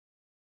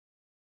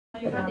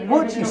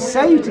What do you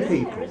say to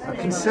people, a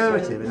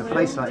Conservative in a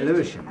place like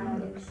Lewisham?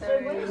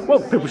 Well,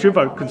 people should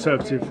vote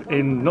Conservative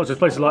in not just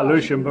places like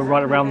Lewisham, but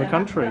right around the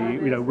country.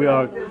 You know, we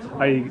are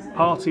a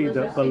party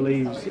that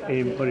believes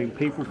in putting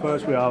people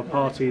first. We are a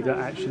party that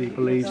actually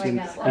believes in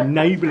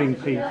enabling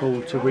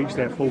people to reach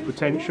their full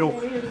potential.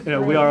 You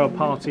know, we are a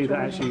party that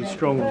actually is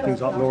strong on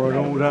things like law and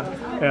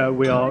order.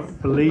 We are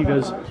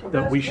believers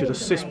that we should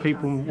assist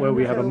people where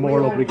we have a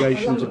moral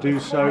obligation to do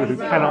so, who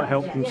cannot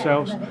help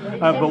themselves.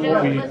 But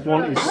what we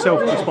want is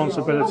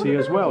self-responsibility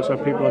as well, so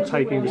people are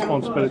taking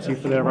responsibility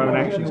for their own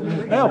actions.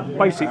 They are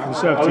basic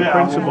Conservative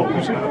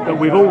principles that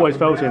we've always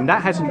felt in.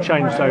 That hasn't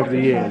changed over the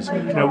years.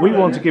 You know, we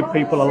want to give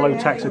people a low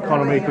tax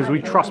economy because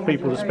we trust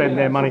people to spend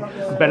their money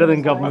better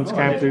than governments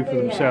can do for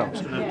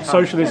themselves.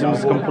 Socialism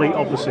is the complete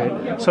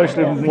opposite.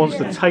 Socialism wants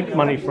to take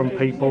money from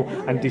people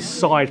and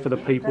decide for the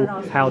people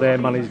how their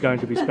money is going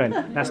to be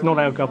spent. That's not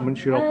how government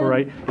should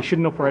operate. It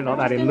shouldn't operate like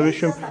that in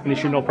Lewisham, and it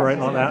shouldn't operate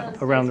like that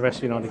around the rest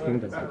of the United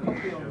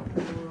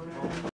Kingdom.